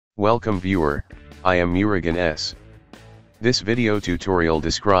Welcome viewer, I am Murugan S. This video tutorial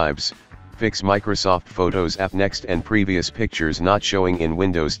describes, fix Microsoft Photos app next and previous pictures not showing in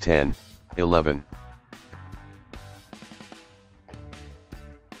Windows 10, 11.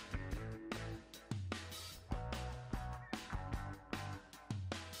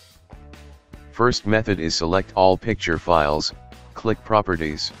 First method is select all picture files, click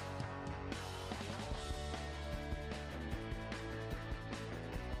Properties.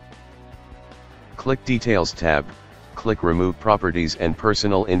 Click Details tab, click Remove Properties and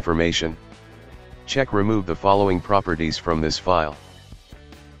Personal Information. Check Remove the following properties from this file.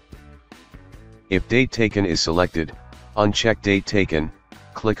 If Date Taken is selected, uncheck Date Taken,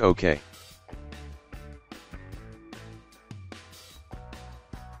 click OK.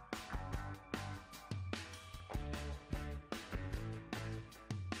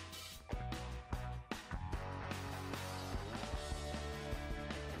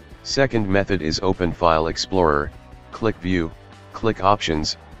 Second method is Open File Explorer, click View, click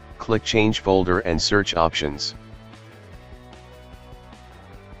Options, click Change Folder and Search Options.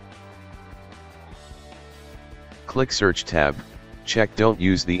 Click Search tab, check Don't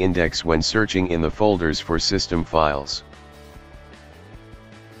use the index when searching in the folders for system files.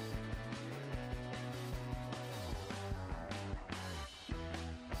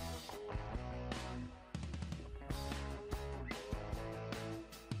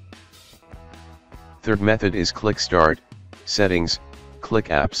 Third method is click Start, Settings, click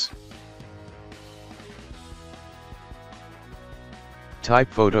Apps.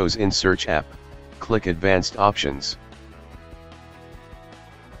 Type Photos in Search app, click Advanced Options.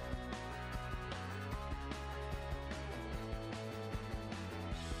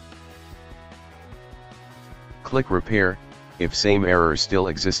 Click Repair, if same error still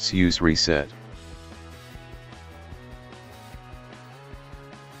exists use Reset.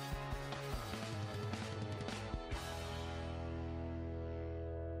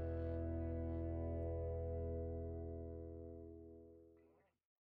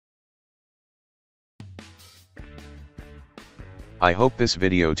 I hope this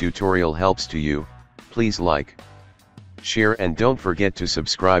video tutorial helps to you. Please like, share and don't forget to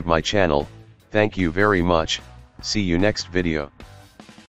subscribe my channel. Thank you very much. See you next video.